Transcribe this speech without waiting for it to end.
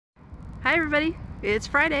Hi everybody, it's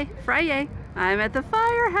Friday. I'm at the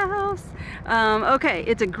firehouse. Okay,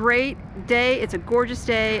 it's a great day. It's a gorgeous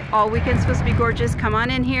day. All weekend's supposed to be gorgeous. Come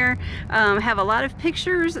on in here. Have a lot of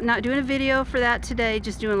pictures. Not doing a video for that today,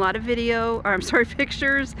 just doing a lot of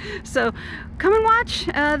pictures. So come and watch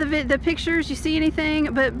the pictures. You see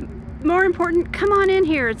anything, but more important, come on in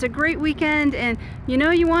here. It's a great weekend, and you know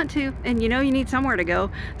you want to, and you know you need somewhere to go.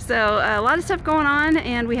 So a lot of stuff going on,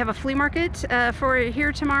 and we have a flea market for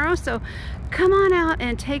here tomorrow. So come on out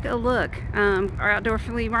and take a look. Our outdoor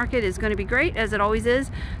flea market is going to be great, as it always is.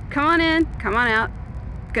 Come on in, come on out.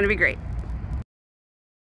 It's going to be great.